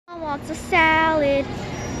wants a salad.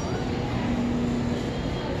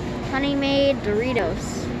 Honey made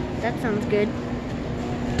Doritos. That sounds good.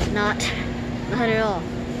 Not at all.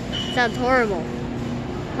 Sounds horrible.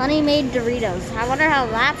 Honey made Doritos. I wonder how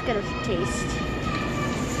that's gonna taste.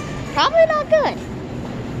 Probably not good.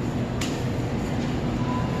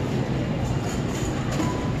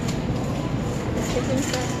 Chicken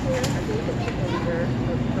stuff here. I think the chickens are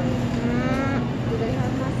do they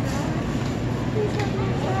have masala? Please have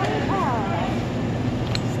masala.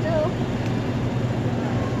 Still.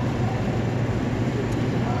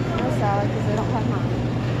 No salad because they don't have mine.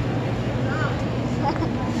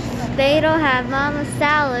 They don't have mama's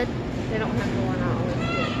salad. They don't have the one out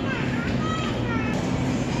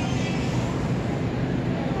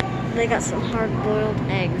on. They got some hard-boiled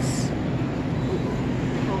eggs.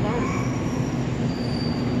 Hold on.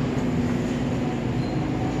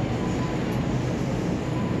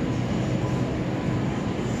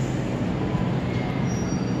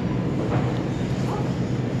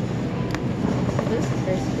 This is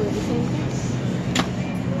basically the same thing.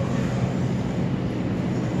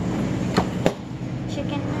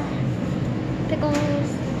 Chicken, pickles,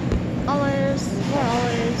 olives, more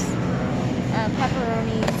olives,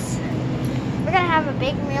 pepperonis. We're gonna have a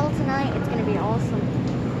big meal tonight. It's gonna be awesome.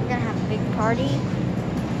 We're gonna have a big party.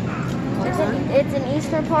 It's an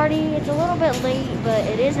Easter party. It's a little bit late, but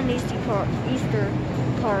it is an Easter party.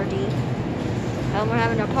 We're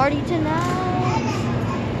having a party tonight.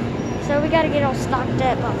 So we gotta get all stocked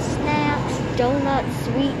up on snacks, donuts,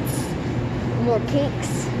 sweets, more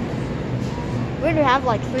cakes. We already have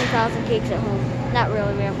like 3,000 cakes at home. Not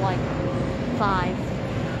really, we have like 5.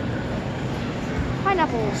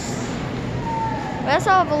 Pineapples. We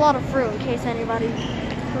also have a lot of fruit in case anybody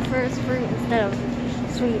prefers fruit instead of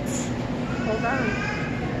sweets. Hold on.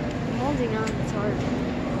 I'm holding on, it's hard.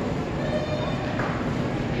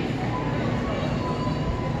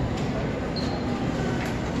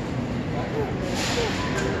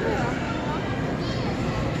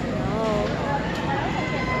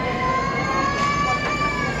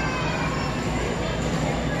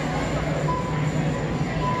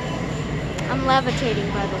 I'm levitating,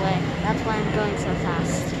 by the way. That's why I'm going so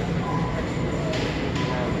fast.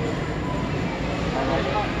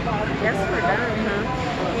 Yes, we're done, huh?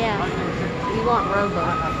 Yeah. You want Robo.